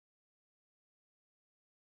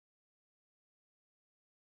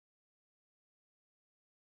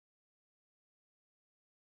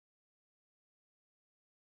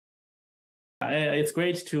it's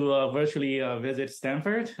great to virtually visit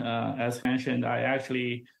Stanford. As mentioned, I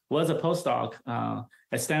actually was a postdoc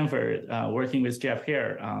at Stanford working with Jeff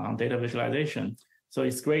here on data visualization. So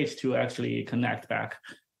it's great to actually connect back.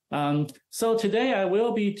 So today I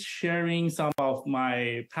will be sharing some of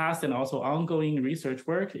my past and also ongoing research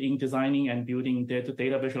work in designing and building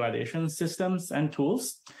data visualization systems and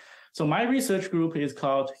tools. So my research group is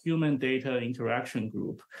called Human Data Interaction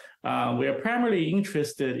Group. We are primarily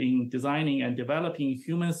interested in designing and developing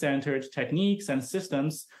human-centered techniques and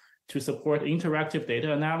systems to support interactive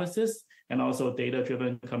data analysis and also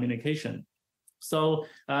data-driven communication. So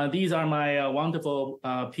these are my wonderful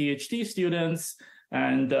PhD students,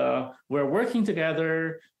 and we're working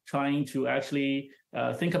together trying to actually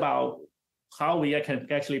think about how we can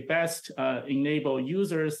actually best enable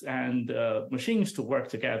users and machines to work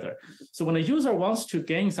together. So when a user wants to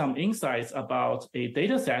gain some insights about a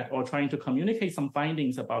data set or trying to communicate some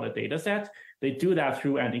findings about a data set, they do that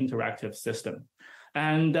through an interactive system.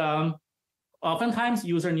 And oftentimes,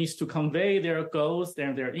 user needs to convey their goals,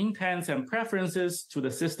 their intents and preferences to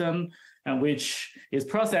the system, and which is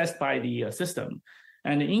processed by the system.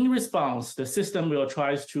 And in response, the system will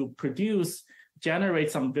try to generate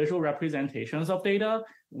some visual representations of data,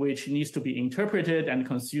 which needs to be interpreted and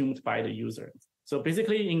consumed by the user. So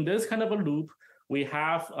basically, in this kind of a loop, we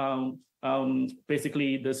have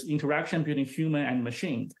basically this interaction between human and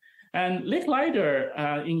machine. And Licklider,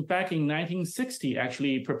 back in 1960,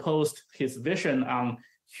 actually proposed his vision on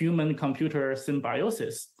human-computer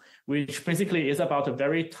symbiosis, which basically is about a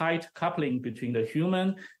very tight coupling between the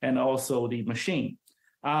human and also the machine.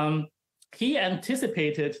 He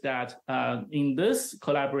anticipated that in this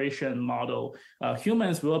collaboration model,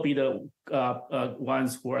 humans will be the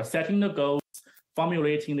ones who are setting the goals,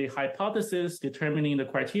 formulating the hypothesis, determining the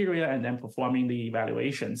criteria, and then performing the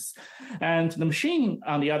evaluations. And the machine,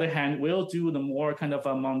 on the other hand, will do the more kind of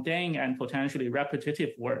a mundane and potentially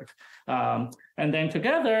repetitive work. And then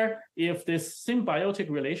together, if this symbiotic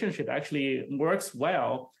relationship actually works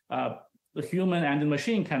well, the human and the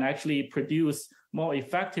machine can actually produce more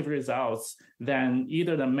effective results than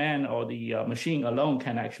either the man or the machine alone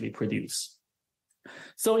can actually produce.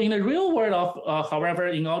 So in the real world, however,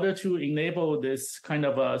 in order to enable this kind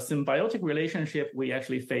of a symbiotic relationship, we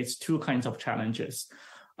actually face two kinds of challenges.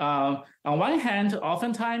 On one hand,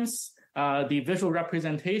 oftentimes, the visual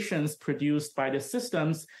representations produced by the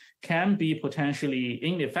systems can be potentially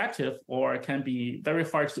ineffective or can be very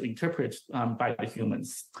hard to interpret by the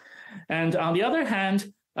humans. And on the other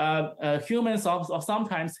hand, humans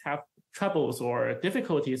sometimes have troubles or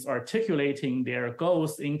difficulties articulating their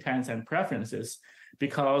goals, intents, and preferences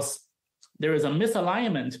because there is a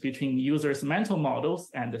misalignment between users' mental models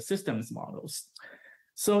and the system's models.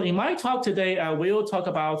 So in my talk today, I will talk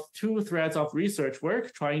about two threads of research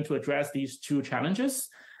work trying to address these two challenges.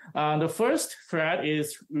 The first thread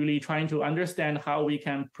is really trying to understand how we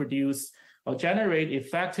can produce or generate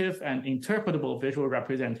effective and interpretable visual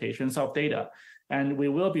representations of data. And we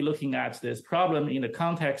will be looking at this problem in the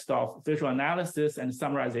context of visual analysis and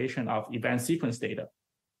summarization of event sequence data.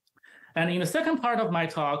 And in the second part of my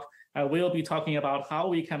talk, I will be talking about how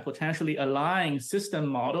we can potentially align system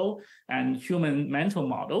model and human mental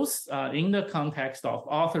models in the context of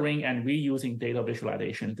authoring and reusing data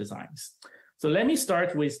visualization designs. So let me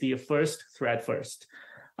start with the first thread first.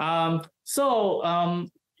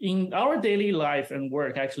 In our daily life and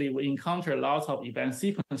work, actually, we encounter lots of event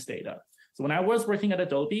sequence data. So when I was working at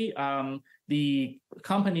Adobe, the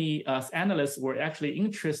company analysts were actually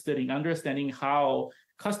interested in understanding how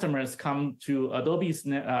customers come to Adobe's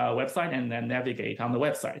website and then navigate on the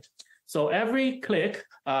website. So every click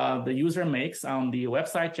the user makes on the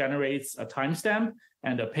website generates a timestamp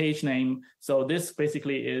and a page name. So this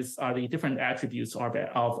basically are the different attributes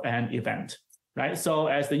of an event. Right. So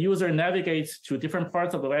as the user navigates to different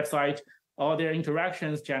parts of the website, all their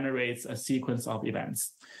interactions generates a sequence of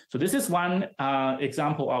events. So this is one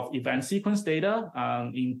example of event sequence data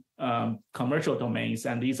in commercial domains,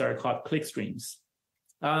 and these are called click streams.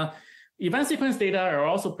 Event sequence data are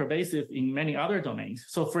also pervasive in many other domains.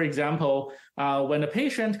 So for example, when a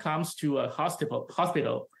patient comes to a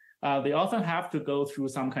hospital, they often have to go through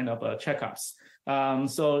some kind of checkups.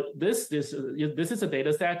 So this is a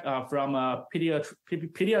data set from a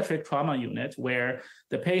pediatric trauma unit where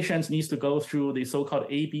the patient needs to go through the so-called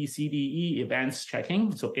ABCDE events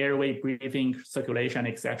checking, so airway, breathing, circulation,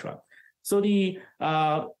 etc. So the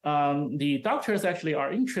doctors actually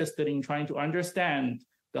are interested in trying to understand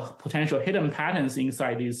the potential hidden patterns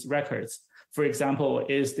inside these records. For example,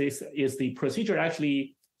 is the procedure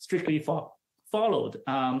actually strictly followed?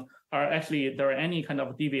 Are there any kind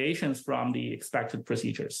of deviations from the expected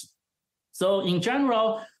procedures? So in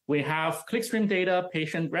general, we have clickstream data,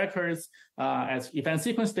 patient records as event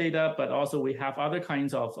sequence data, but also we have other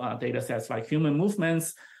kinds of data sets like human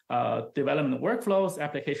movements, development workflows,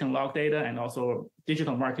 application log data, and also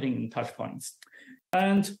digital marketing touchpoints.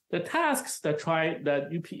 And the tasks that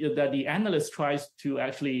the analyst tries to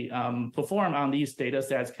actually perform on these data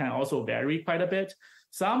sets can also vary quite a bit.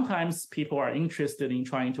 Sometimes people are interested in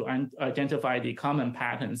trying to identify the common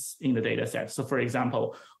patterns in the data set. So for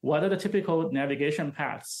example, what are the typical navigation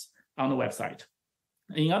paths on the website?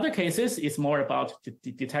 In other cases, it's more about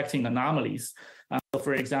detecting anomalies. So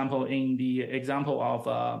for example, in the example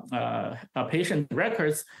of patient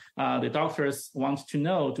records, the doctors want to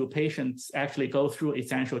know, do patients actually go through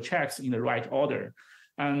essential checks in the right order?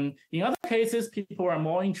 And in other cases, people are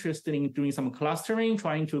more interested in doing some clustering,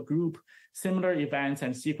 trying to group similar events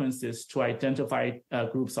and sequences to identify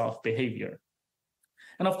groups of behavior.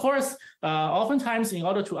 And of course, oftentimes, in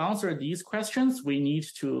order to answer these questions, we need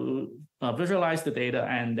to visualize the data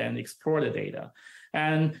and then explore the data.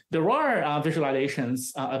 And there are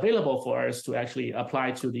visualizations available for us to actually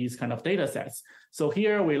apply to these kind of data sets. So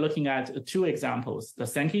here we're looking at two examples, the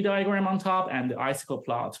Sankey diagram on top and the icicle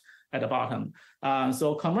plot at the bottom.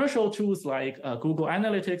 So commercial tools like Google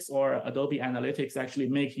Analytics or Adobe Analytics actually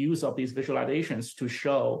make use of these visualizations to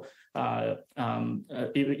show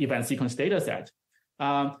event sequence data set.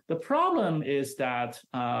 The problem is that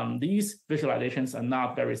these visualizations are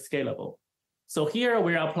not very scalable. So here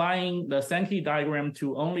we're applying the Sankey diagram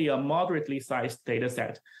to only a moderately sized data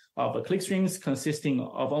set of clickstreams consisting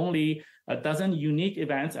of only a dozen unique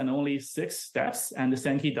events and only 6 steps, and the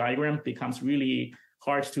Sankey diagram becomes really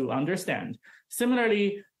hard to understand.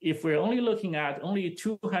 Similarly, if we're only looking at only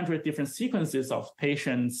 200 different sequences of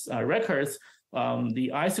patients' records,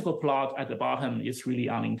 the icicle plot at the bottom is really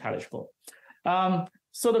unintelligible.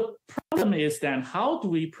 So the problem is then, how do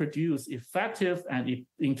we produce effective and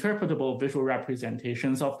interpretable visual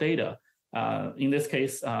representations of data? In this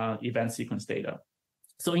case, event sequence data.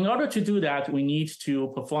 So in order to do that, we need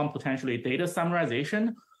to perform potentially data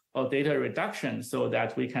summarization or data reduction so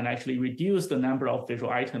that we can actually reduce the number of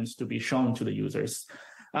visual items to be shown to the users.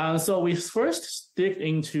 So we first dig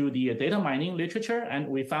into the data mining literature, and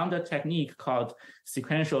we found a technique called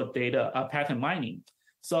sequential data pattern mining.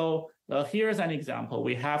 So here's an example.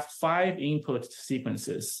 We have 5 input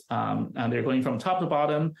sequences, and they're going from top to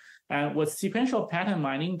bottom. And what sequential pattern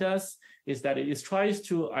mining does is that it tries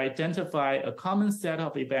to identify a common set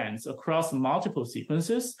of events across multiple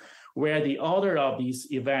sequences where the order of these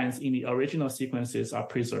events in the original sequences are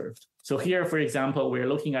preserved. So here, for example, we're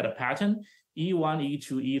looking at a pattern, E1,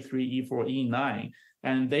 E2, E3, E4, E9,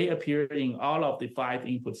 and they appear in all of the 5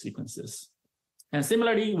 input sequences. And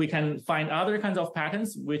similarly, we can find other kinds of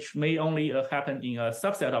patterns which may only happen in a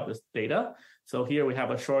subset of this data. So here we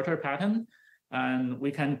have a shorter pattern, and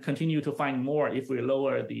we can continue to find more if we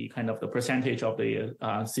lower the kind of the percentage of the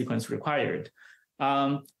sequence required.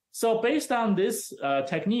 So based on this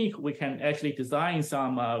technique, we can actually design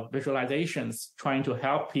some visualizations trying to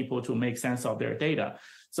help people to make sense of their data.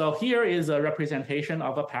 So here is a representation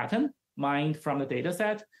of a pattern mined from the data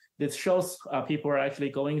set. This shows people are actually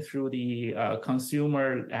going through the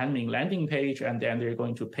consumer admin landing page, and then they're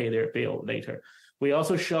going to pay their bill later. We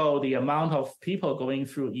also show the amount of people going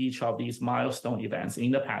through each of these milestone events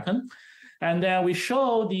in the pattern. And then we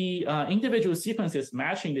show the individual sequences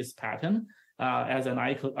matching this pattern as an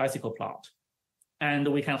icicle plot. And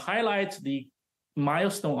we can highlight the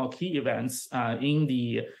milestone or key events in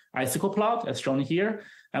the icicle plot as shown here.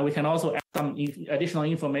 And we can also add some additional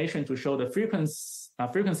information to show the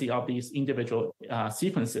frequency of these individual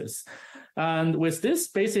sequences. And with this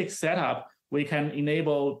basic setup, we can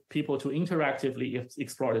enable people to interactively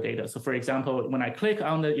explore the data. So for example, when I click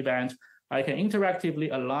on the event, I can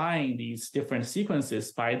interactively align these different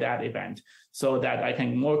sequences by that event so that I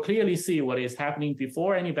can more clearly see what is happening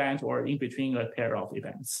before an event or in between a pair of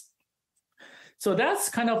events. So that's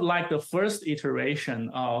kind of like the first iteration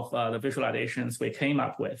of the visualizations we came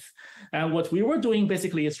up with. And what we were doing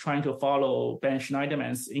basically is trying to follow Ben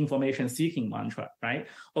Schneiderman's information seeking mantra, right?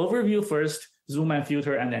 Overview first, zoom and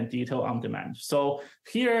filter, and then detail on demand. So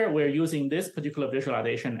here we're using this particular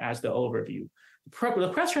visualization as the overview.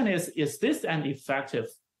 The question is this an effective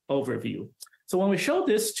overview? So when we showed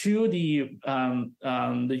this to the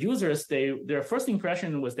users, their first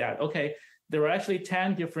impression was that, okay, there were actually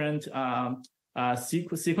 10 different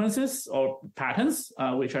sequences or patterns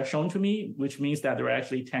which are shown to me, which means that there are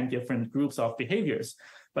actually 10 different groups of behaviors.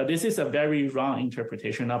 But this is a very wrong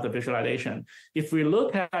interpretation of the visualization. If we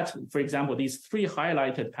look at, for example, these 3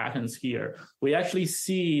 highlighted patterns here, we actually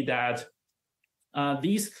see that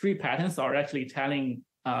these 3 patterns are actually telling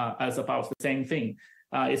as about the same thing.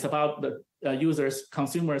 It's about the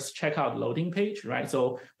consumers checkout loading page, right?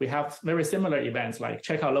 So we have very similar events like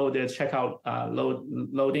checkout loaded, checkout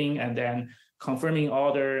loading, and then confirming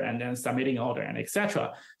order, and then submitting order, and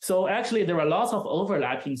etc. So actually, there are lots of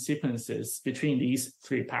overlapping sequences between these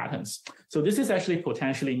three patterns. So this is actually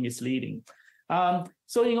potentially misleading.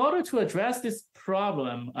 So in order to address this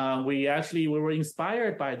problem, we were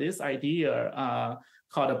inspired by this idea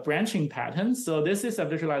called a branching pattern. So this is a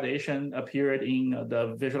visualization appeared in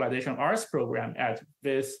the Visualization Arts program at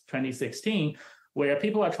VIS 2016, where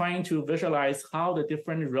people are trying to visualize how the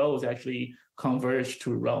different roads actually converge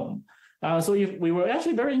to Rome. So we were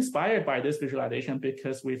actually very inspired by this visualization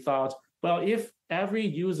because we thought, well, if every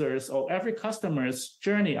user's or every customer's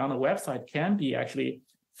journey on the website can be actually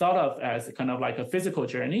thought of as kind of like a physical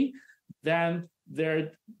journey, then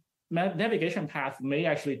their navigation path may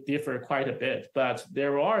actually differ quite a bit, but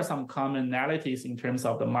there are some commonalities in terms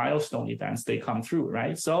of the milestone events they come through,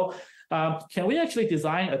 right? So can we actually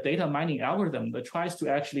design a data mining algorithm that tries to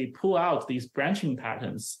actually pull out these branching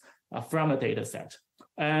patterns from a data set?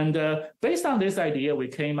 And based on this idea, we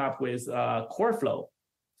came up with CoreFlow.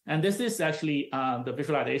 And this is actually the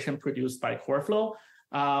visualization produced by CoreFlow.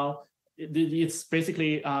 It's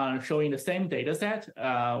basically showing the same data set.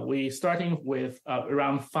 We starting with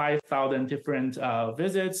around 5,000 different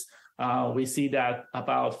visits. We see that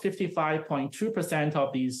about 55.2%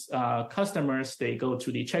 of these customers, they go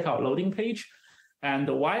to the checkout loading page. And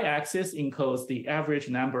the y-axis encodes the average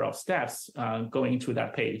number of steps going to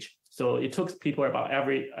that page. So it took people about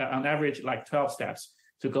on average like 12 steps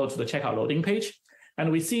to go to the checkout loading page. And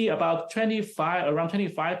we see about around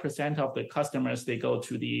 25% of the customers, they go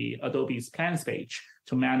to the Adobe's plans page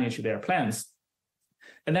to manage their plans.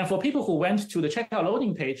 And then for people who went to the checkout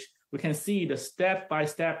loading page, we can see the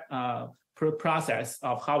step-by-step process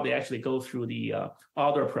of how they actually go through the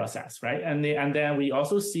order process, right? And then we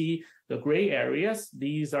also see the gray areas.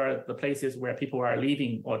 These are the places where people are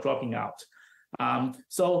leaving or dropping out.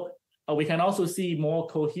 So we can also see more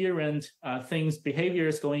coherent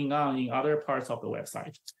behaviors going on in other parts of the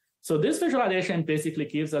website. So this visualization basically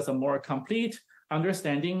gives us a more complete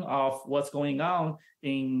understanding of what's going on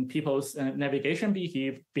in people's navigation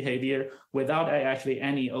behavior without actually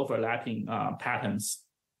any overlapping patterns.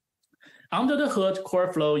 Under the hood,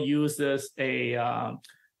 CoreFlow uses a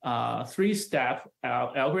three-step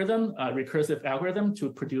algorithm, a recursive algorithm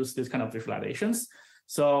to produce this kind of visualizations.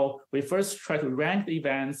 So we first try to rank the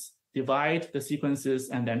events, divide the sequences,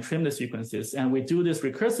 and then trim the sequences. And we do this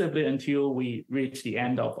recursively until we reach the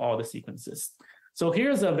end of all the sequences. So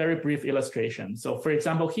here's a very brief illustration. So for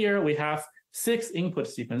example, here we have 6 input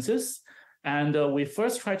sequences. And we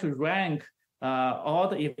first try to rank all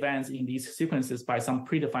the events in these sequences by some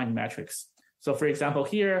predefined metrics. So for example,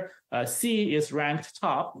 here, C is ranked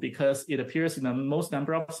top because it appears in the most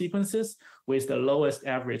number of sequences with the lowest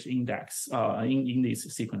average index in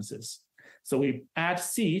these sequences. So we add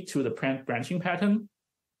C to the branching pattern,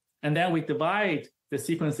 and then we divide the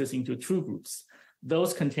sequences into 2 groups,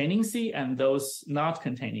 those containing C and those not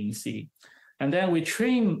containing C. And then we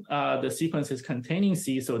trim the sequences containing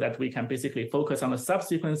C so that we can basically focus on the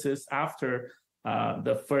subsequences after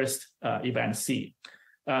the first event C.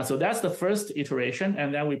 So that's the first iteration.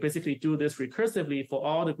 And then we basically do this recursively for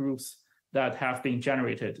all the groups that have been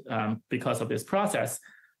generated because of this process,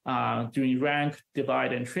 doing rank,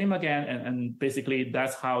 divide, and trim again. And basically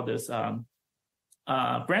that's how this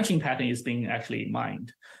branching pattern is being actually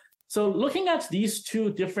mined. So looking at these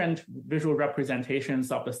 2 different visual representations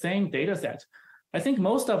of the same data set, I think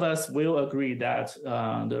most of us will agree that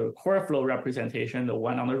the CoreFlow representation, the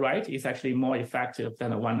one on the right, is actually more effective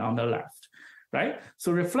than the one on the left, right?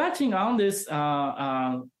 So reflecting on this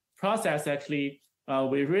process, actually,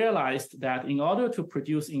 we realized that in order to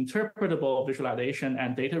produce interpretable visualization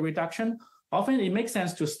and data reduction, often it makes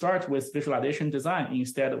sense to start with visualization design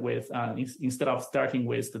instead of starting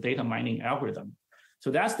with the data mining algorithm. So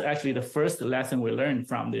that's actually the first lesson we learned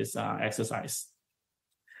from this exercise.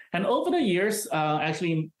 And over the years,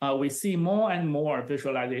 we see more and more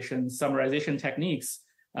visualization, summarization techniques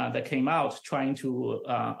that came out trying to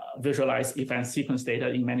visualize event sequence data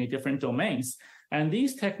in many different domains. And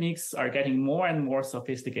these techniques are getting more and more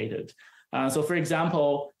sophisticated. So for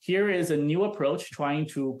example, here is a new approach trying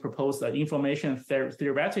to propose an information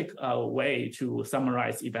theoretic way to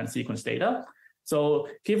summarize event sequence data. So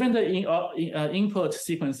given the input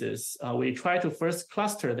sequences, we try to first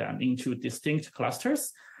cluster them into distinct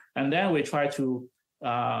clusters, and then we try to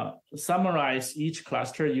summarize each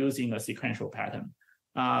cluster using a sequential pattern.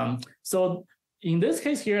 So in this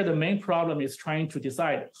case here, the main problem is trying to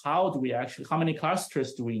decide how many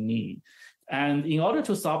clusters do we need? And in order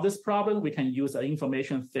to solve this problem, we can use an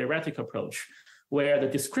information theoretic approach, where the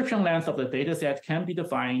description length of the data set can be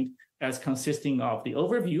defined as consisting of the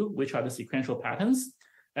overview, which are the sequential patterns,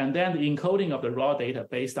 and then the encoding of the raw data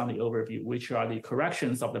based on the overview, which are the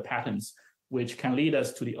corrections of the patterns, which can lead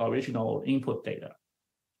us to the original input data.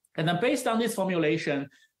 And then based on this formulation,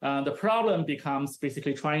 the problem becomes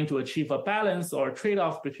basically trying to achieve a balance or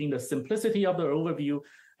trade-off between the simplicity of the overview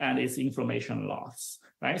and its information loss,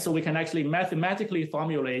 right? So we can actually mathematically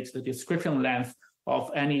formulate the description length of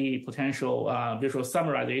any potential visual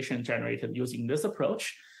summarization generated using this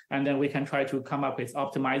approach. And then we can try to come up with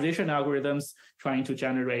optimization algorithms trying to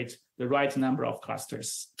generate the right number of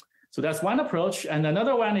clusters. So that's one approach. And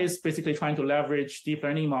another one is basically trying to leverage deep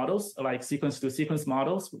learning models like sequence-to-sequence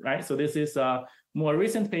models, right? So this is a more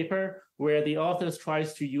recent paper where the authors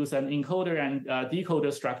tries to use an encoder and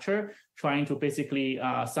decoder structure, trying to basically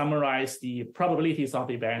summarize the probabilities of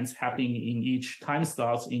events happening in each time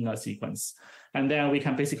slot in a sequence. And then we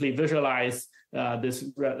can basically visualize this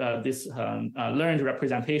learned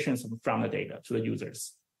representations from the data to the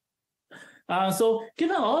users. So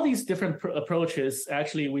given all these different approaches,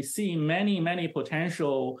 actually, we see many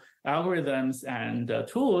potential algorithms and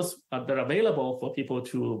tools that are available for people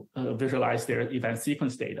to visualize their event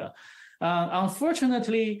sequence data.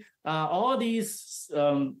 Unfortunately, all these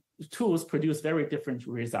tools produce very different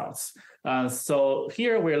results. So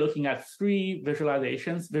here we're looking at 3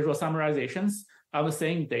 visualizations, visual summarizations of the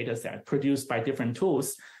same data set produced by different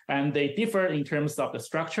tools. And they differ in terms of the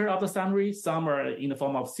structure of the summary. Some are in the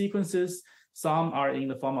form of sequences, some are in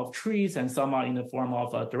the form of trees, and some are in the form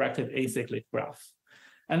of a directed acyclic graph.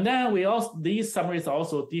 And then these summaries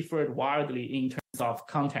also differed wildly in terms of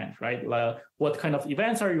content, right? Like what kind of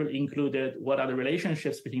events are included, what are the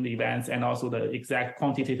relationships between the events, and also the exact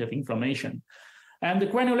quantitative information. And the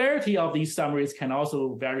granularity of these summaries can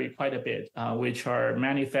also vary quite a bit, which are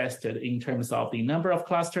manifested in terms of the number of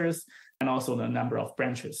clusters and also the number of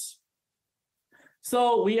branches.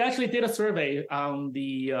 So we actually did a survey on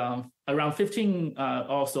the around 15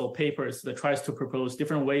 also papers that tries to propose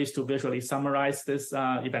different ways to visually summarize this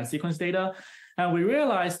event sequence data. And we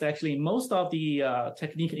realized actually most of the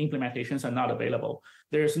technique implementations are not available.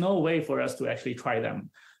 There's no way for us to actually try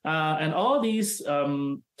them. And all these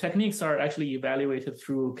techniques are actually evaluated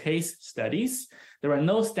through case studies. There are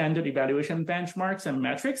no standard evaluation benchmarks and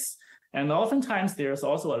metrics. And oftentimes there's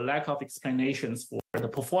also a lack of explanations for the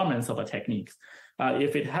performance of a technique.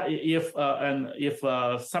 If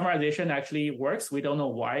summarization actually works, we don't know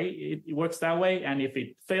why it works that way. And if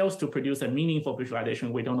it fails to produce a meaningful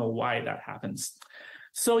visualization, we don't know why that happens.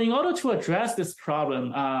 So in order to address this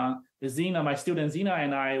problem, Zina, my student Zina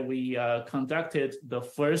and I, we conducted the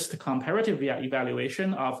first comparative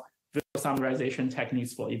evaluation of visual summarization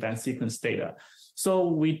techniques for event sequence data. So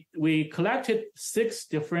we collected 6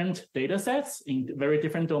 different data sets in very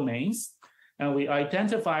different domains, and we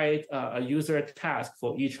identified a user task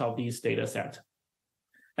for each of these data sets.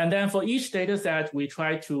 And then for each data set, we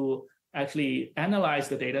tried to actually analyze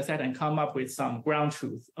the data set and come up with some ground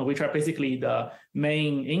truth, which are basically the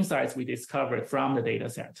main insights we discovered from the data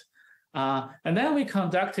set. And then we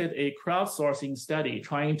conducted a crowdsourcing study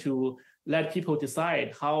trying to let people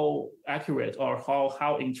decide how accurate or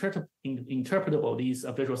how interpretable these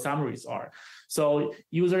visual summaries are. So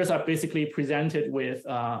users are basically presented with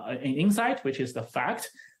an insight, which is the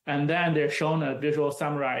fact, and then they're shown a visual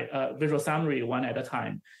summary one at a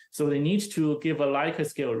time. So they need to give a Likert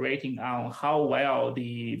scale rating on how well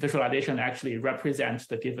the visualization actually represents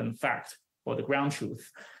the given fact or the ground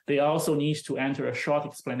truth. They also need to enter a short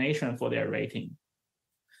explanation for their rating.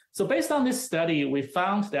 So based on this study, we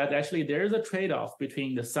found that actually there is a trade-off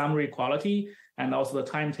between the summary quality and also the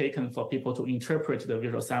time taken for people to interpret the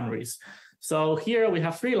visual summaries. So here we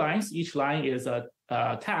have 3 lines. Each line is a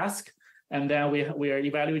task. And then we are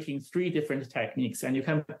evaluating 3 different techniques. And you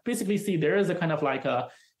can basically see there is a kind of like a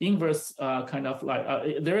inverse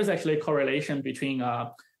there is actually a correlation between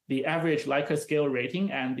the average Likert scale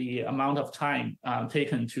rating and the amount of time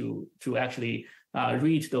taken to actually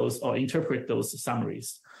read those or interpret those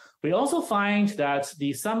summaries. We also find that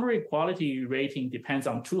the summary quality rating depends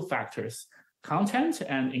on 2 factors, content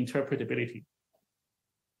and interpretability.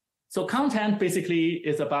 So content basically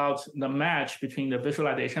is about the match between the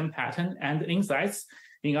visualization pattern and the insights.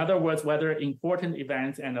 In other words, whether important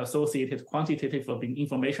events and associated quantitative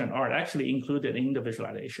information are actually included in the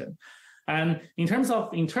visualization. And in terms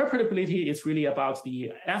of interpretability, it's really about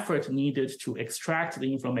the effort needed to extract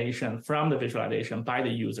the information from the visualization by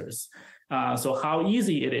the users. So how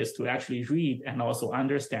easy it is to actually read and also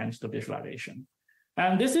understand the visualization.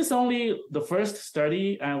 And this is only the first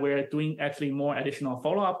study, and we're doing actually more additional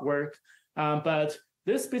follow-up work. But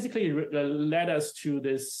this basically led us to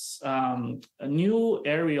this new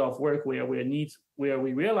area of work where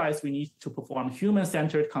we realized we need to perform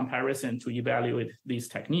human-centered comparison to evaluate these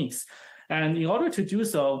techniques. And in order to do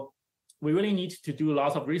so, we really need to do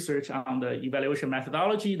lots of research on the evaluation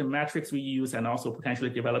methodology, the metrics we use, and also potentially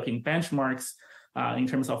developing benchmarks in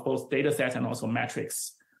terms of both data sets and also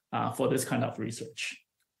metrics for this kind of research.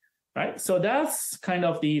 Right, so that's kind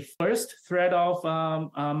of the first thread of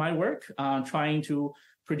my work, trying to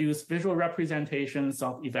produce visual representations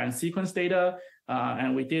of event sequence data.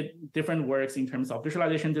 And we did different works in terms of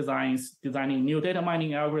visualization designs, designing new data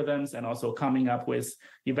mining algorithms, and also coming up with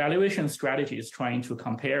evaluation strategies, trying to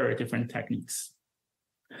compare different techniques.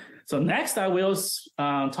 So next, I will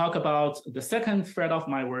talk about the second thread of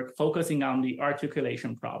my work, focusing on the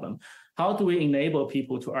articulation problem. How do we enable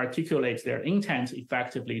people to articulate their intent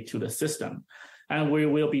effectively to the system? And we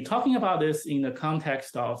will be talking about this in the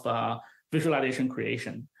context of visualization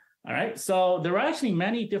creation. All right, so there are actually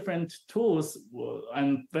many different tools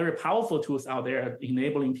and very powerful tools out there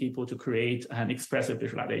enabling people to create an expressive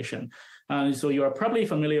visualization. So you are probably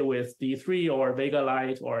familiar with D3 or Vega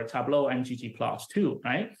Lite or Tableau and ggplot too,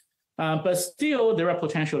 right? But still, there are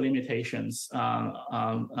potential limitations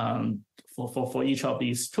for each of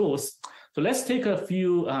these tools. So let's take a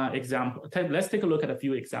few examples. Let's take a look at a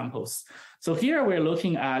few examples. So here we're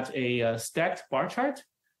looking at a stacked bar chart.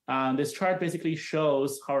 This chart basically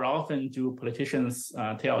shows how often do politicians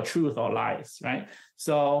tell truth or lies, right?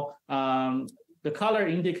 So the color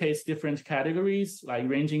indicates different categories, like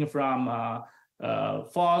ranging from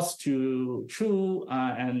false to true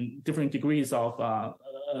and different degrees of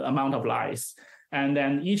amount of lies. And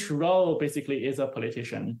then each row basically is a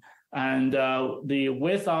politician. And the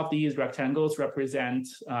width of these rectangles represent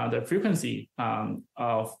the frequency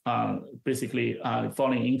of basically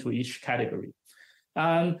falling into each category.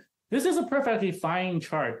 This is a perfectly fine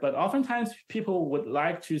chart, but oftentimes people would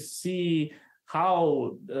like to see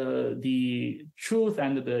how the truth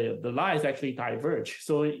and the lies actually diverge.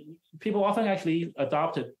 So people often actually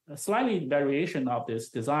adopted a slightly variation of this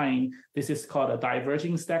design. This is called a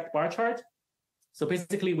diverging stacked bar chart. So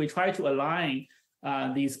basically we try to align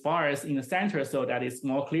these bars in the center so that it's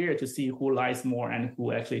more clear to see who lies more and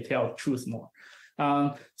who actually tells truth more.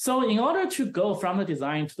 So in order to go from the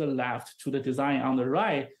design to the left to the design on the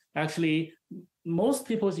right, actually, most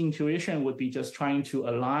people's intuition would be just trying to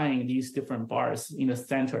align these different bars in the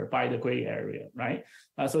center by the gray area, right?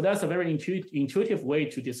 So that's a very intuitive way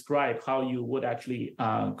to describe how you would actually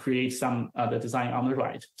create the design on the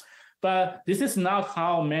right. But this is not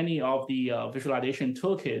how many of the visualization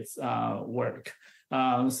toolkits work.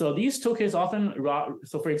 So these toolkits often,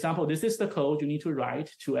 so for example, this is the code you need to write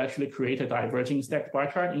to actually create a diverging stacked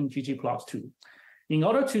bar chart in ggplot2. In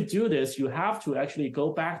order to do this, you have to actually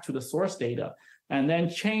go back to the source data and then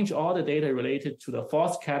change all the data related to the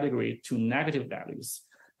false category to negative values.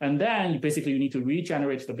 And then basically you need to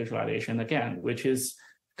regenerate the visualization again, which is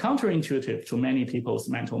counterintuitive to many people's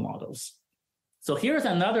mental models. So here's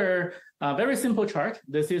another very simple chart.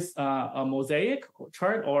 This is a mosaic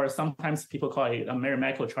chart, or sometimes people call it a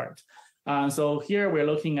mathematical chart. So here we're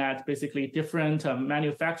looking at basically different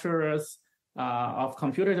manufacturers of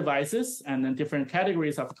computer devices, and then different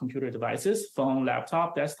categories of computer devices: phone,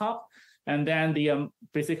 laptop, desktop, and then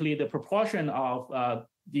basically the proportion of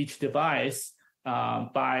each device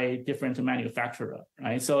by different manufacturer,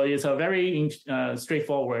 right? So it's a very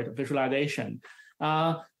straightforward visualization.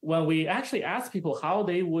 When we actually ask people how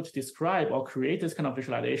they would describe or create this kind of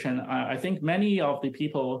visualization, I think many of the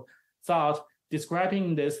people thought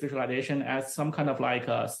describing this visualization as some kind of like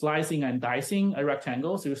slicing and dicing a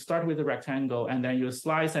rectangle. So you start with a rectangle and then you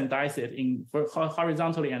slice and dice it in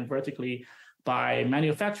horizontally and vertically by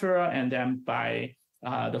manufacturer, and then by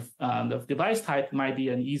the device type might be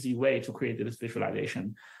an easy way to create this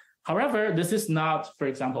visualization. However, this is not, for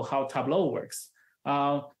example, how Tableau works.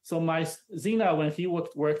 So my Zina, when he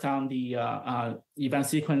worked on the event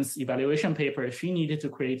sequence evaluation paper, she needed to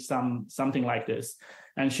create something like this.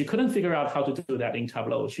 And she couldn't figure out how to do that in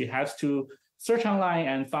Tableau. She had to search online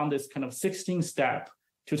and found this kind of 16-step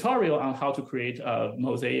tutorial on how to create a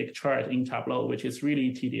mosaic chart in Tableau, which is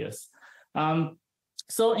really tedious.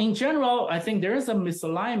 So in general, I think there is a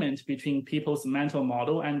misalignment between people's mental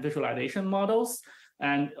model and visualization models.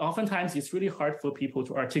 And oftentimes it's really hard for people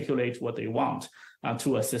to articulate what they want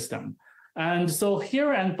to a system. And so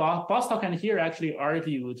here, and Bostock and here actually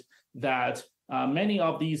argued that many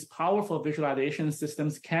of these powerful visualization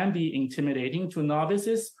systems can be intimidating to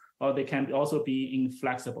novices, or they can also be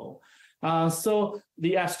inflexible. So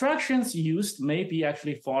the abstractions used may be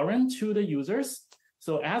actually foreign to the users.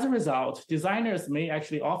 So as a result, designers may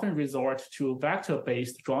actually often resort to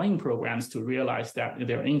vector-based drawing programs to realize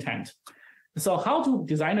their intent. So how do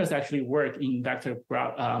designers actually work in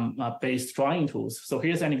vector-based drawing tools? So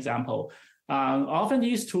here's an example. Often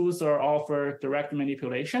these tools offer direct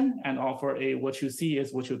manipulation and offer a what you see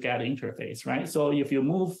is what you get interface, right? So if you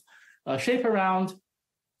move a shape around,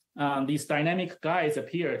 these dynamic guides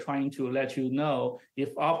appear trying to let you know if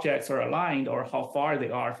objects are aligned or how far they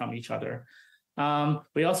are from each other.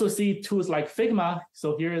 We also see tools like Figma.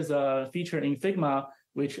 So here is a feature in Figma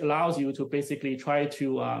which allows you to basically try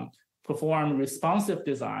to perform responsive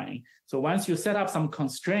design. So once you set up some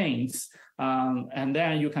constraints, and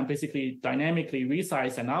then you can basically dynamically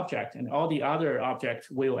resize an object, and all the other objects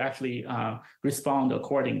will actually respond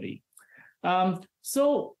accordingly.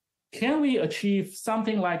 So can we achieve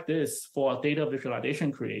something like this for data visualization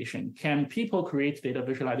creation? Can people create data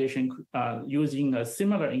visualization using a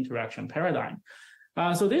similar interaction paradigm?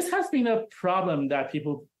 So this has been a problem that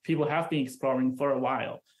people have been exploring for a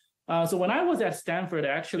while. So when I was at Stanford,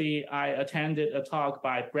 actually, I attended a talk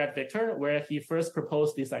by Brett Victor, where he first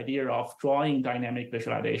proposed this idea of drawing dynamic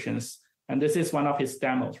visualizations. And this is one of his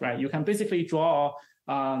demos, right? You can basically draw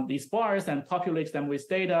these bars and populate them with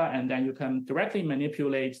data, and then you can directly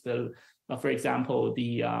manipulate for example,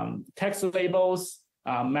 the text labels,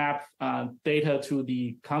 map data to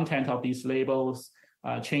the content of these labels,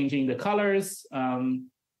 changing the colors,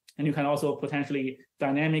 and you can also potentially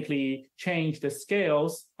dynamically change the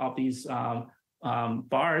scales of these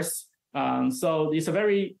bars. So it's a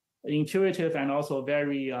very intuitive and also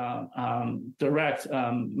very direct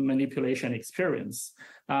manipulation experience.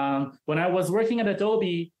 When I was working at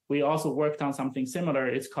Adobe, we also worked on something similar.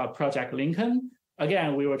 It's called Project Lincoln.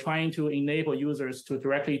 Again, we were trying to enable users to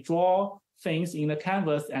directly draw things in the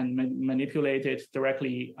canvas and manipulate it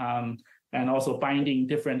directly, and also binding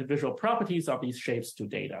different visual properties of these shapes to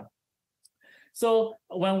data. So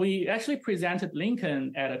when we actually presented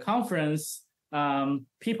Lincoln at a conference,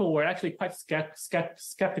 people were actually quite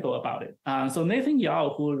skeptical about it. So Nathan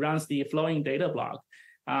Yao, who runs the Flowing Data blog,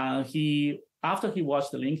 after he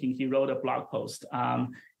watched the Lincoln, he wrote a blog post.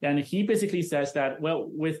 And he basically says that, well,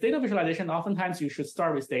 with data visualization, oftentimes you should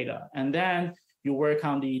start with data, and then you work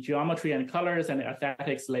on the geometry and colors and the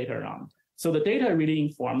aesthetics later on. So the data really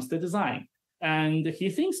informs the design. And he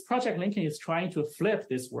thinks Project Lincoln is trying to flip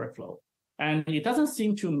this workflow. And it doesn't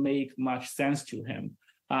seem to make much sense to him.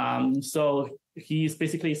 So he's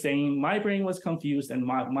basically saying, my brain was confused and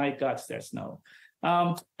my gut says no.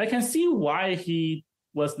 I can see why he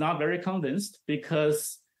was not very convinced,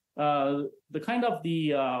 because the kind of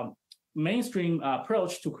the mainstream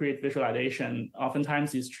approach to create visualization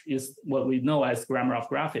oftentimes is what we know as grammar of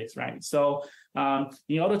graphics, right? So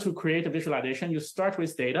in order to create a visualization, you start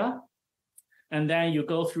with data, and then you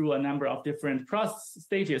go through a number of different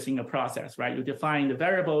stages in the process, right? You define the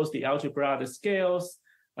variables, the algebra, the scales,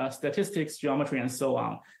 statistics, geometry, and so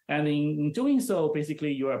on. And in doing so,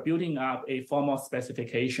 basically, you are building up a formal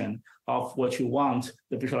specification of what you want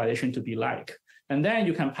the visualization to be like. And then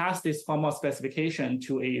you can pass this formal specification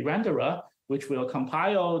to a renderer, which will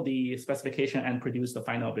compile the specification and produce the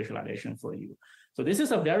final visualization for you. So this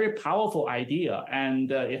is a very powerful idea,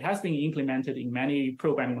 and it has been implemented in many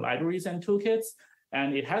programming libraries and toolkits,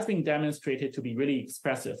 and it has been demonstrated to be really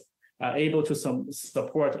expressive, able to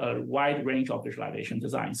support a wide range of visualization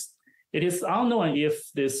designs. It is unknown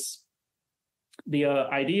if the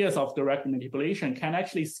ideas of direct manipulation can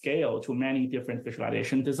actually scale to many different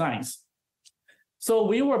visualization designs. So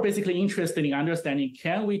we were basically interested in understanding,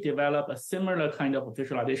 can we develop a similar kind of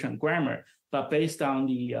visualization grammar, but based on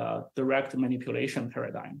the direct manipulation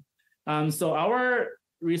paradigm? So our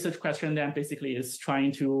research question then basically is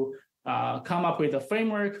trying to come up with a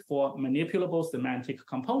framework for manipulable semantic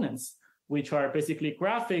components, which are basically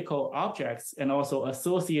graphical objects and also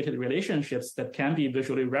associated relationships that can be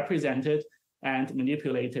visually represented and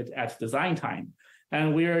manipulated at design time.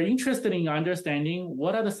 And we are interested in understanding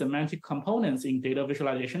what are the semantic components in data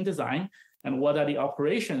visualization design, and what are the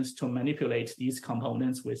operations to manipulate these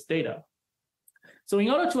components with data. So in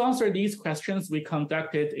order to answer these questions, we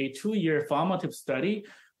conducted a 2-year formative study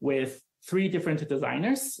with 3 different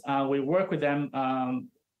designers. We work with them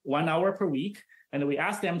 1 hour per week, and we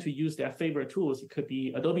asked them to use their favorite tools. It could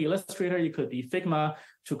be Adobe Illustrator, it could be Figma,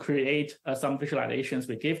 to create some visualizations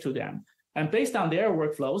we gave to them. And based on their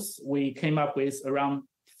workflows, we came up with around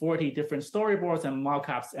 40 different storyboards and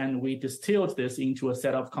mockups, and we distilled this into a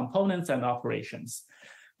set of components and operations.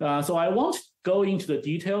 So I won't go into the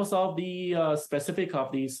details of the specific of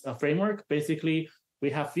these framework. Basically, we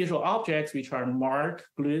have visual objects, which are mark,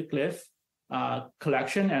 glyph,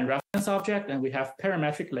 collection, and reference object, and we have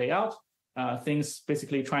parametric layout. things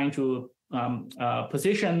basically trying to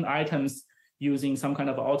position items using some kind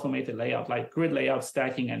of automated layout like grid layout,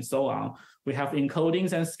 stacking, and so on. We have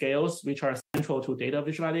encodings and scales, which are central to data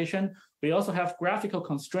visualization. We also have graphical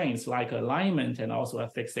constraints like alignment and also a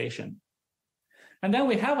fixation. And then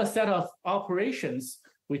we have a set of operations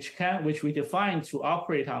which we define to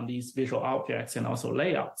operate on these visual objects and also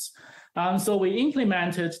layouts. So we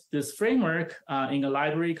implemented this framework in a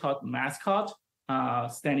library called Mascot,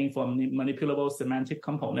 standing for manipulable semantic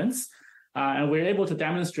components. And we're able to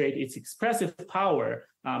demonstrate its expressive power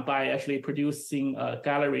by actually producing a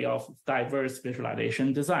gallery of diverse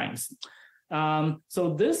visualization designs.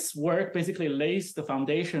 So this work basically lays the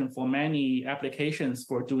foundation for many applications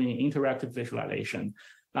for doing interactive visualization.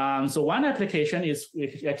 So one application is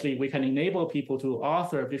we can enable people to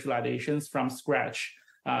author visualizations from scratch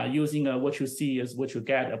using a what you see is what you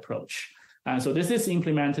get approach. So this is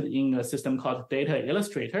implemented in a system called Data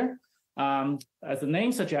Illustrator. As the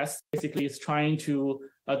name suggests, basically it's trying to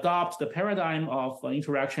adopt the paradigm of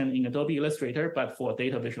interaction in Adobe Illustrator, but for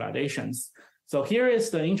data visualizations. So here is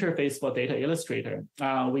the interface for Data Illustrator.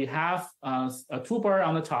 We have a toolbar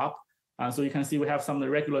on the top. So you can see we have some of the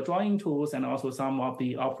regular drawing tools and also some of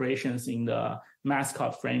the operations in the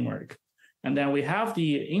Mascot framework. And then we have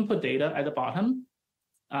the input data at the bottom.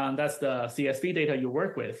 That's the CSV data you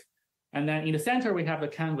work with. And then in the center, we have the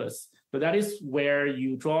canvas. So that is where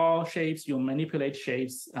you draw shapes, you manipulate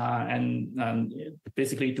shapes, and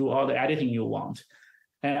basically do all the editing you want.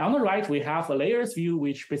 And on the right, we have a layers view,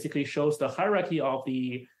 which basically shows the hierarchy of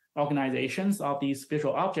the organizations of these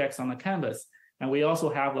visual objects on the canvas. And we also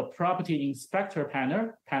have a property inspector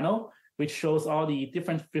panel, which shows all the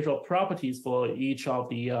different visual properties for each of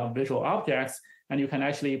the visual objects. And you can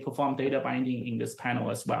actually perform data binding in this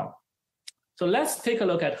panel as well. So let's take a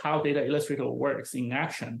look at how Data Illustrator works in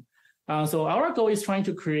action. So our goal is trying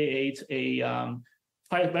to create a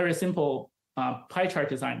very simple pie chart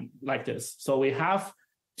design like this. So we have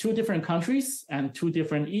 2 different countries and 2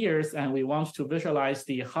 different years, and we want to visualize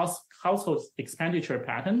the household expenditure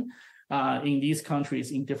pattern in these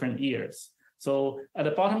countries in different years. So at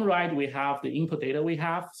the bottom right, we have the input data we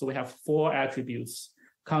have. So we have 4 attributes: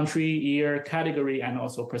 country, year, category, and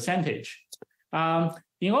also percentage.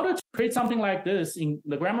 In order to create something like this in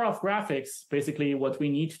the grammar of graphics, basically what we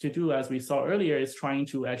need to do, as we saw earlier, is trying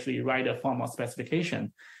to actually write a formal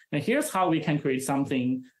specification. And here's how we can create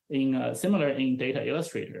something similar in Data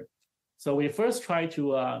Illustrator. So we first try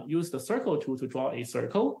to use the circle tool to draw a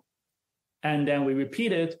circle, and then we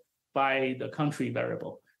repeat it by the country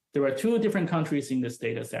variable. There are 2 different countries in this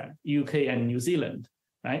data set, UK and New Zealand,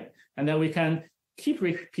 right? And then we can keep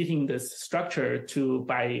repeating this structure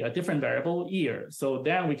by a different variable, year. So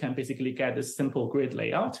then we can basically get this simple grid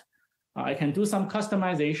layout. I can do some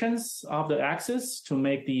customizations of the axis to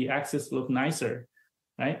make the axis look nicer,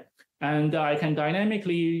 right? And I can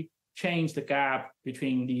dynamically change the gap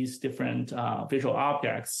between these different visual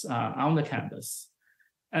objects on the canvas.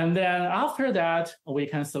 And then after that, we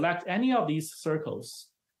can select any of these circles,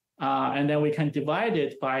 and then we can divide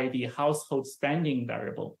it by the household spending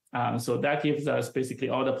variable. So that gives us basically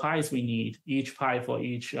all the pies we need, each pie for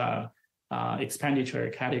each expenditure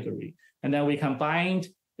category. And then we can bind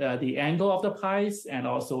the angle of the pies and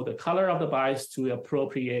also the color of the pies to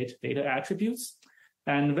appropriate data attributes.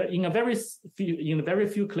 And in a very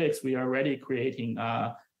few clicks, we are already creating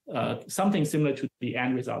something similar to the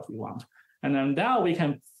end result we want. And then now we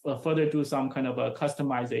can further do some kind of a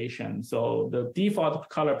customization. So the default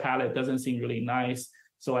color palette doesn't seem really nice.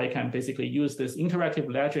 So I can basically use this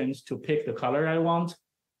interactive legend to pick the color I want.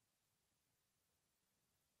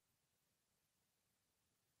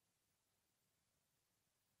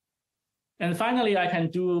 And finally, I can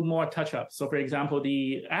do more touch-ups. So for example,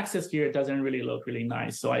 the axis here doesn't really look really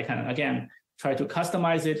nice. So I can, again, try to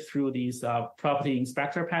customize it through these property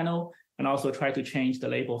inspector panel, and also try to change the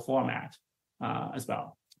label format as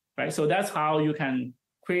well, right? So that's how you can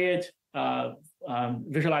create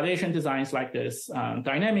visualization designs like this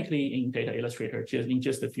dynamically in Data Illustrator in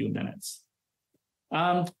just a few minutes.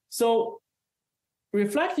 So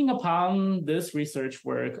reflecting upon this research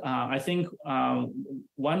work, I think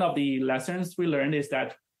one of the lessons we learned is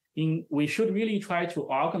that we should really try to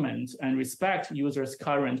augment and respect users'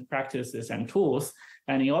 current practices and tools.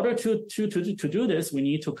 And in order to do this, we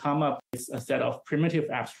need to come up with a set of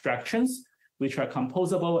primitive abstractions, which are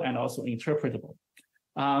composable and also interpretable.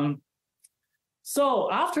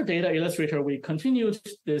 So after Data Illustrator, we continued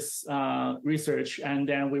this research, and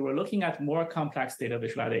then we were looking at more complex data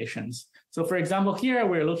visualizations. So for example, here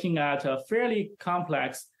we're looking at a fairly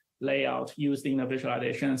complex layout used in a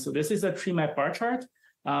visualization. So this is a tree map bar chart.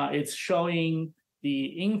 It's showing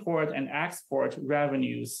the import and export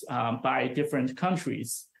revenues by different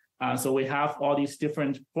countries. So we have all these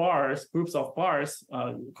different bars, groups of bars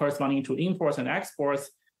corresponding to imports and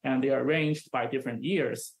exports, and they are arranged by different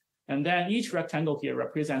years. And then each rectangle here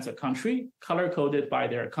represents a country, color-coded by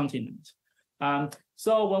their continent.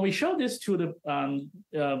 So when we showed this to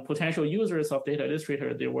the potential users of Data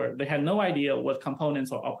Illustrator, they had no idea what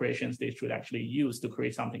components or operations they should actually use to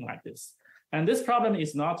create something like this. And this problem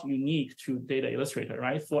is not unique to Data Illustrator,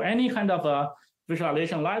 right? For any kind of a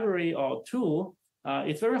visualization library or tool,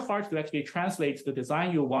 it's very hard to actually translate the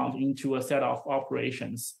design you want into a set of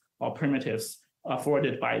operations or primitives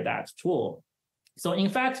afforded by that tool. So in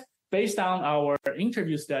fact, based on our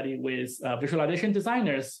interview study with visualization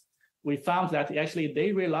designers, we found that actually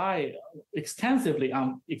they rely extensively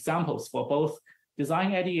on examples for both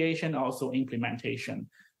design ideation, also implementation.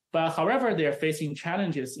 But however, they're facing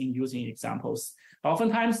challenges in using examples.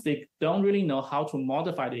 Oftentimes, they don't really know how to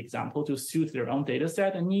modify the example to suit their own data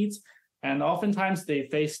set and needs. And oftentimes, they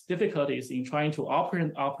face difficulties in trying to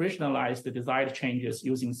operationalize the desired changes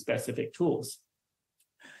using specific tools.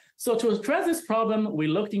 So to address this problem, we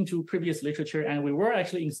looked into previous literature, and we were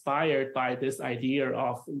actually inspired by this idea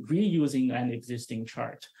of reusing an existing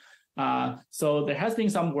chart. So there has been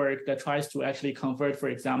some work that tries to actually convert, for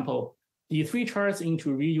example, D3 charts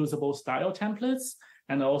into reusable style templates.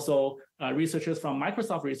 And also researchers from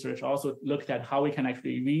Microsoft Research also looked at how we can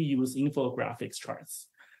actually reuse infographics charts.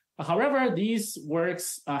 However, these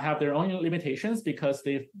works have their own limitations because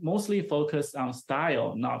they mostly focus on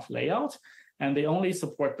style, not layout, and they only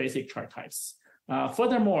support basic chart types.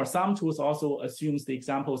 Furthermore, some tools also assumes the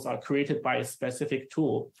examples are created by a specific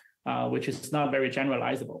tool, which is not very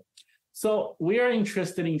generalizable. So we are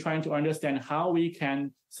interested in trying to understand how we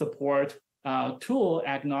can support tool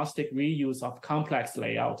agnostic reuse of complex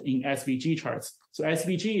layout in SVG charts. So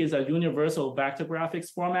SVG is a universal vector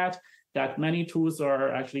graphics format that many tools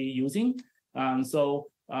are actually using.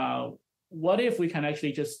 So what if we can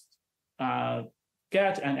actually just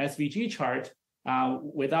get an SVG chart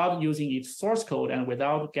without using its source code and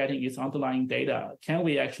without getting its underlying data? Can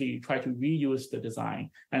we actually try to reuse the design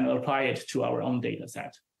and apply it to our own data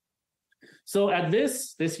set? So at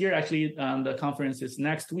this year, actually, the conference is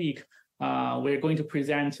next week. We're going to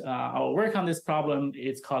present our work on this problem.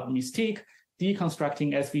 It's called Mystique,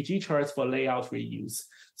 Deconstructing SVG Charts for Layout Reuse.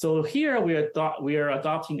 So here we are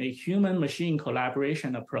adopting a human-machine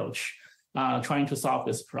collaboration approach, trying to solve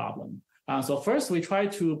this problem. So first, we try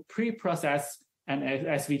to pre-process an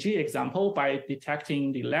SVG example by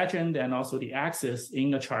detecting the legend and also the axis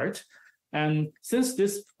in the chart. And since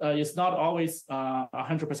this is not always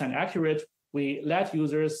 100% accurate, we let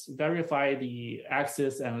users verify the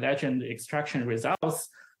axis and legend extraction results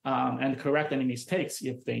and correct any mistakes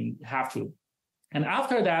if they have to. And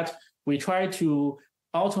after that, we try to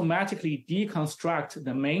automatically deconstruct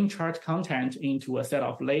the main chart content into a set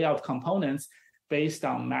of layout components based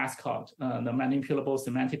on mascot, the manipulable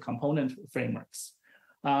semantic component frameworks.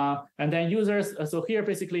 And then users, so here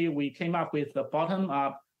basically we came up with the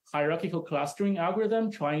bottom-up hierarchical clustering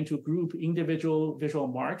algorithm, trying to group individual visual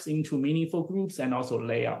marks into meaningful groups and also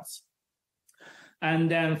layouts.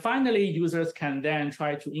 And then finally, users can then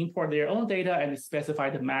try to import their own data and specify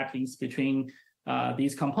the mappings between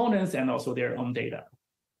these components and also their own data.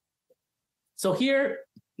 So here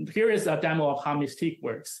is a demo of how Mystique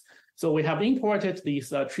works. So we have imported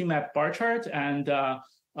this tree map bar chart, and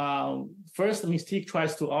first Mystique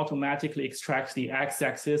tries to automatically extract the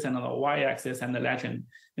x-axis and the y-axis and the legend.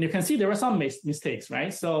 And you can see there are some mistakes,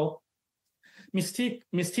 right? So Mystique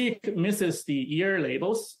misses the year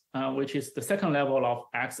labels, which is the second level of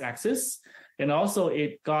x-axis. And also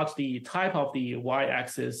it got the type of the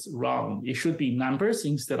y-axis wrong. It should be numbers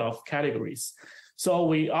instead of categories. So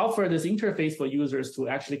we offer this interface for users to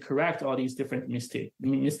actually correct all these different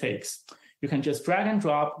mistakes. You can just drag and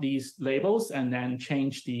drop these labels and then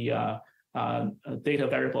change the data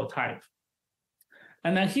variable type.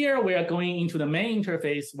 And then here we are going into the main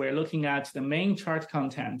interface. We're looking at the main chart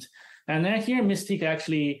content. And then here Mystique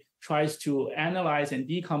actually tries to analyze and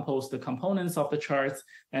decompose the components of the charts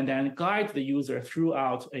and then guide the user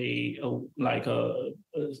throughout a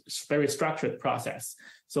very structured process.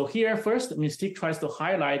 So here first, Mystique tries to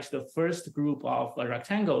highlight the first group of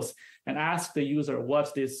rectangles and ask the user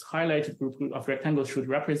what this highlighted group of rectangles should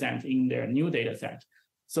represent in their new data set.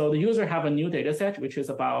 So the user have a new data set, which is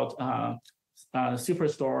about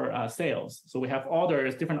superstore sales. So we have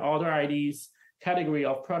orders, different order IDs, category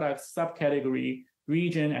of products, subcategory,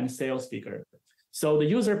 region, and sales figure. So the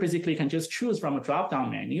user basically can just choose from a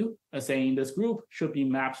drop-down menu saying this group should be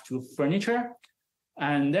mapped to furniture.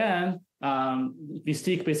 And then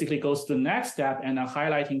Mystique basically goes to the next step and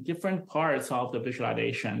highlighting different parts of the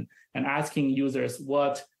visualization and asking users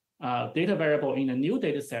what data variable in a new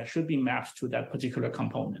data set should be mapped to that particular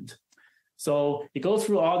component. So it goes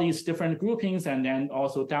through all these different groupings and then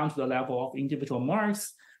also down to the level of individual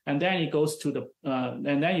marks. And then it goes to the,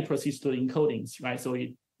 and then it proceeds to the encodings, right? So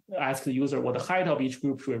it asks the user what the height of each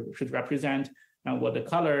group should represent and what the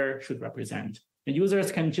color should represent. The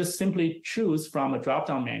users can just simply choose from a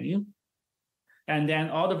drop-down menu. And then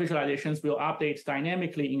all the visualizations will update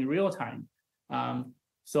dynamically in real time.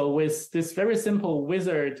 So with this very simple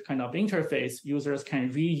wizard kind of interface, users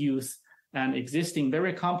can reuse an existing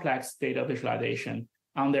very complex data visualization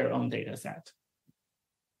on their own data set.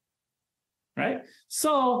 Right?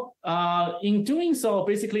 So in doing so,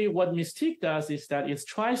 basically what Mystique does is that it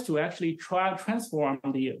tries to actually transform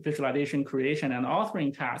the visualization creation and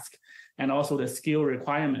authoring task and also the skill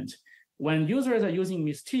requirement. When users are using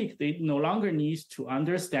Mystique, they no longer need to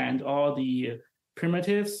understand all the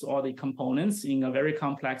primitives or the components in a very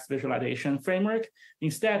complex visualization framework.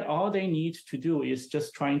 Instead, all they need to do is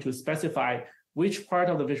just trying to specify which part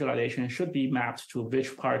of the visualization should be mapped to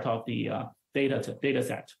which part of the data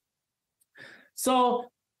set.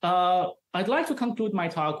 So I'd like to conclude my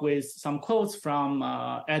talk with some quotes from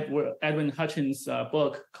Edwin Hutchins'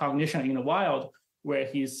 book, Cognition in the Wild, where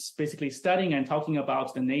he's basically studying and talking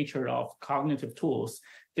about the nature of cognitive tools.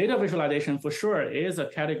 Data visualization, for sure, is a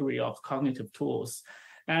category of cognitive tools.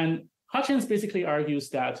 And Hutchins basically argues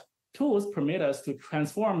that tools permit us to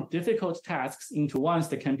transform difficult tasks into ones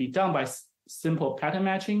that can be done by simple pattern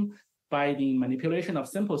matching, by the manipulation of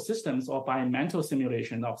simple systems, or by mental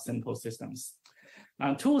simulation of simple systems.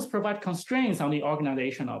 Tools provide constraints on the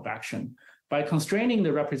organization of action. By constraining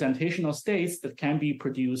the representational states that can be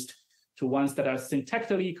produced to ones that are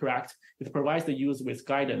syntactically correct, it provides the user with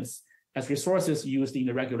guidance as resources used in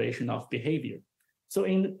the regulation of behavior. So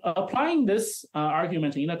in applying this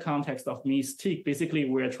argument in the context of Mystique, basically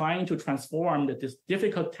we're trying to transform this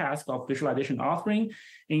difficult task of visualization authoring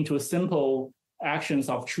into simple actions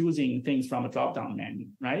of choosing things from a drop-down menu,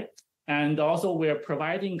 right? And also we're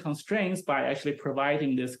providing constraints by actually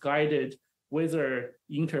providing this guided wizard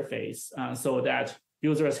interface so that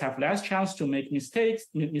users have less chance to make mistakes,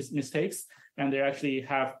 and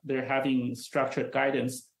they're having structured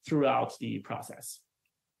guidance throughout the process.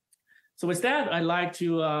 So with that, I'd like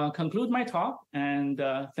to conclude my talk, and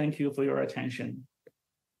thank you for your attention.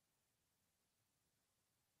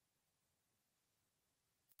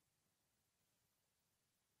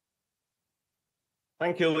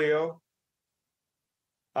 Thank you, Leo.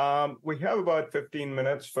 We have about 15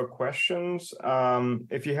 minutes for questions.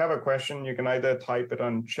 If you have a question, you can either type it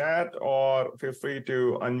on chat or feel free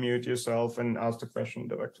to unmute yourself and ask the question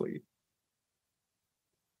directly.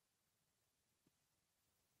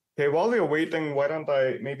 Okay, while we're waiting, why don't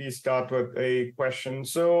I maybe start with a question?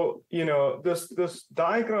 So, this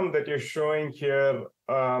diagram that you're showing here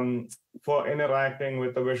for interacting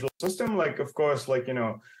with the visual system, of course,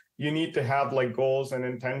 you need to have goals and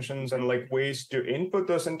intentions and ways to input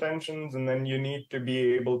those intentions. And then you need to be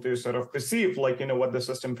able to sort of perceive what the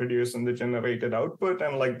system produced and the generated output.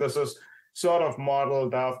 And this is sort of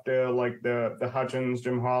modeled after the Hutchins,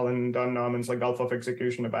 Jim Holland, Don Norman's gulf of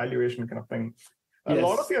execution evaluation kind of thing. Yes. A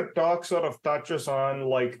lot of your talk sort of touches on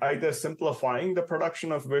either simplifying the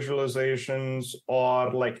production of visualizations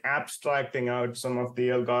or abstracting out some of the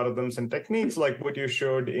algorithms and techniques like what you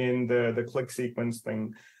showed in the click sequence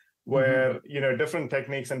thing, where different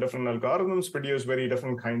techniques and different algorithms produce very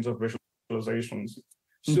different kinds of visualizations.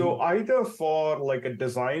 So either for a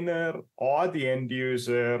designer or the end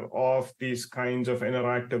user of these kinds of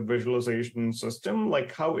interactive visualization system,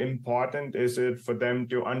 how important is it for them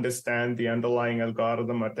to understand the underlying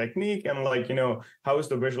algorithm or technique? And how is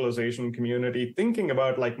the visualization community thinking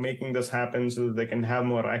about making this happen so that they can have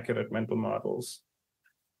more accurate mental models?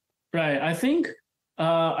 Right. I think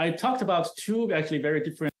I talked about two actually very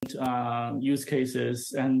different use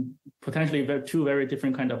cases and potentially two very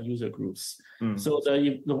different kind of user groups. So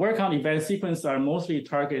the work on event sequence are mostly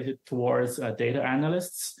targeted towards data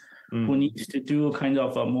analysts who need to do kind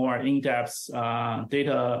of a more in-depth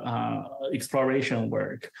data exploration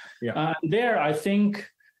work. Yeah. There, I think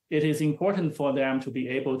it is important for them to be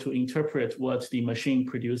able to interpret what the machine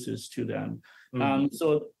produces to them.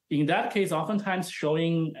 So in that case, oftentimes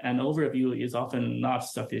showing an overview is often not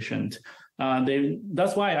sufficient.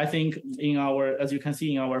 That's why I think as you can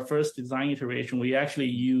see in our first design iteration, we actually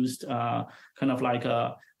used kind of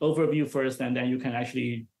a overview first, and then you can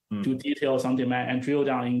actually do details on demand and drill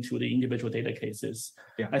down into the individual data cases.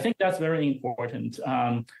 Yeah. I think that's very important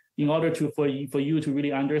in order for you to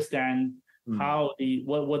really understand how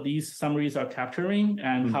what these summaries are capturing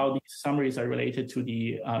and how these summaries are related to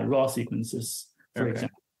the raw sequences, for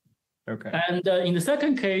example. Okay. And in the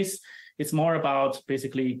second case, it's more about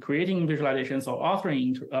basically creating visualizations or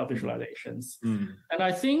authoring visualizations. And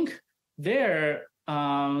I think there,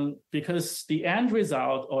 because the end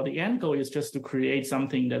result or the end goal is just to create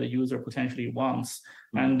something that the user potentially wants,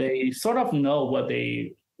 and they sort of know what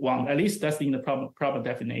they want. At least that's in the proper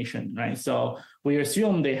definition, right? So we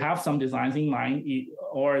assume they have some designs in mind,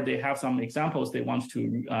 or they have some examples they want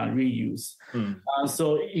to reuse.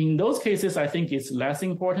 So in those cases, I think it's less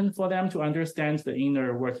important for them to understand the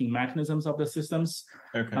inner working mechanisms of the systems.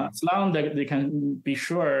 As long as they can be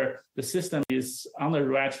sure the system is on the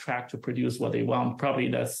right track to produce what they want, probably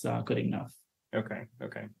that's good enough. Okay.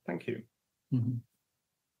 Thank you.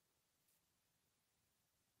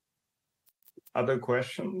 Other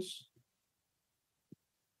questions?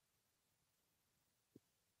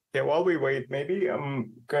 Okay, while we wait, maybe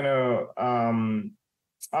I'm gonna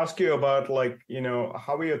ask you about, like,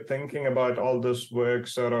 how are you thinking about all this work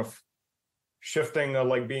sort of shifting or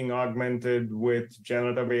like being augmented with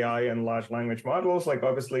generative AI and large language models? Like,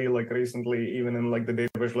 obviously, like recently, even in like the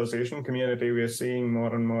data visualization community, we're seeing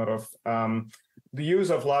more and more of the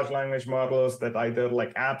use of large language models that either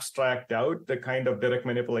like abstract out the kind of direct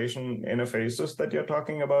manipulation interfaces that you're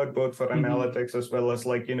talking about, both for analytics as well as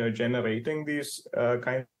like, generating these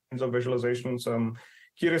kinds of visualizations. I'm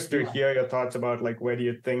curious to hear your thoughts about like, where do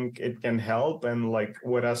you think it can help, and like,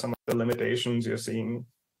 what are some of the limitations you're seeing?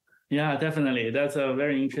 Yeah, definitely. That's a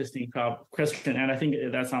very interesting question, and I think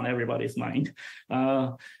that's on everybody's mind.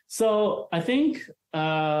 So I think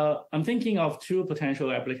I'm thinking of two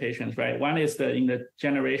potential applications, right? One is in the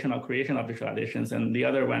generation or creation of visualizations, and the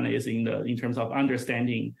other one is in terms of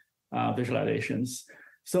understanding visualizations.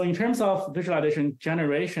 So in terms of visualization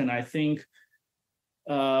generation, I think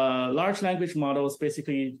large language models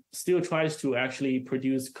basically still tries to actually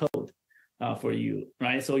produce code for you,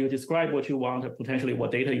 right? So you describe what you want, or potentially what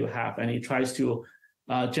data you have, and it tries to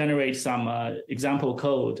generate some example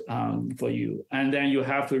code for you. And then you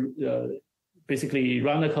have to basically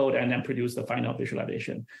run the code and then produce the final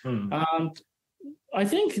visualization. I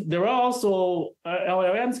think there are also,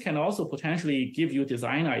 LLMs can also potentially give you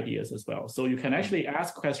design ideas as well. So you can actually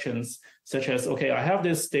ask questions such as, okay, I have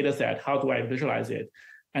this data set, how do I visualize it?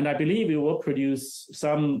 And I believe it will produce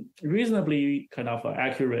some reasonably kind of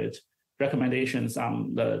accurate recommendations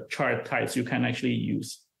on the chart types you can actually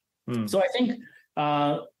use. So I think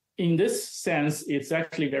in this sense, it's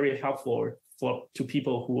actually very helpful to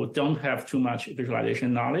people who don't have too much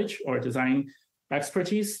visualization knowledge or design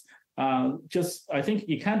expertise. I think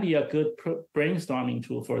it can be a good brainstorming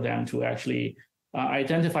tool for them to actually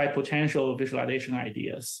identify potential visualization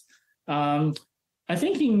ideas. I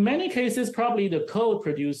think in many cases, probably the code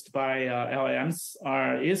produced by LLMs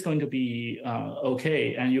is going to be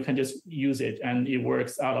okay, and you can just use it and it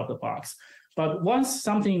works out of the box. But once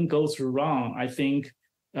something goes wrong, I think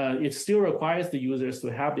it still requires the users to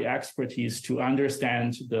have the expertise to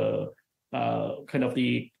understand the kind of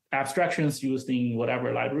the abstractions used in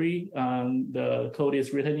whatever library the code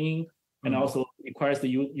is written in, and also requires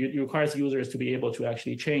users to be able to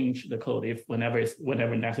actually change the code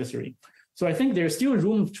whenever necessary. So I think there's still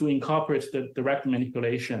room to incorporate the direct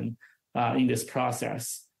manipulation in this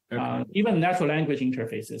process, even natural language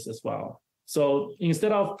interfaces as well. So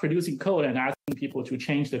instead of producing code and asking people to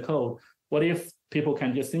change the code, what if people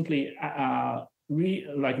can just simply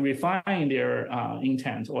refine their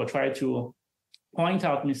intent, or try to point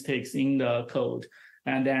out mistakes in the code,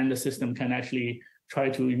 and then the system can actually try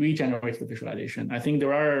to regenerate the visualization? I think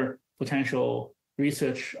there are potential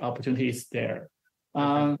research opportunities there.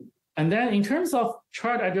 And then in terms of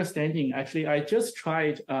chart understanding, actually, I just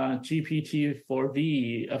tried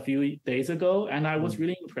GPT-4V a few days ago, and I was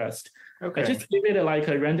really impressed. I just gave it like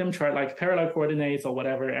a random chart, like parallel coordinates or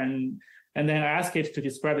whatever, and then I ask it to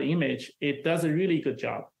describe the image. It does a really good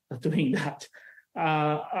job of doing that.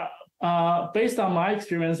 Based on my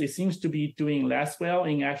experience, it seems to be doing less well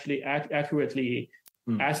in actually accurately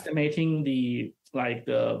estimating the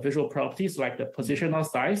visual properties, like the positional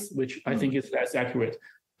size, which I think is less accurate.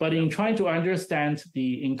 But in trying to understand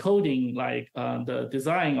the encoding, the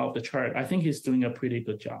design of the chart, I think he's doing a pretty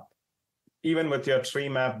good job. Even with your tree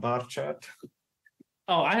map bar chart?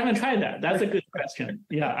 Oh, I haven't tried that. That's a good question.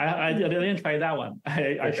 Yeah, I didn't try that one.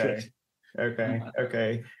 I should.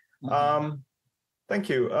 Okay. Thank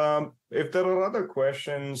you. If there are other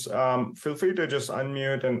questions, feel free to just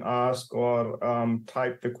unmute and ask, or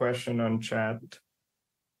type the question on chat.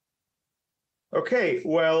 Okay,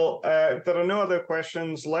 well, if there are no other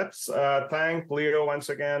questions, let's thank Leo once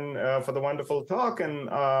again for the wonderful talk, and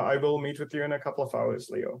I will meet with you in a couple of hours,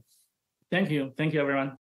 Leo. Thank you. Thank you,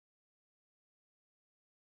 everyone.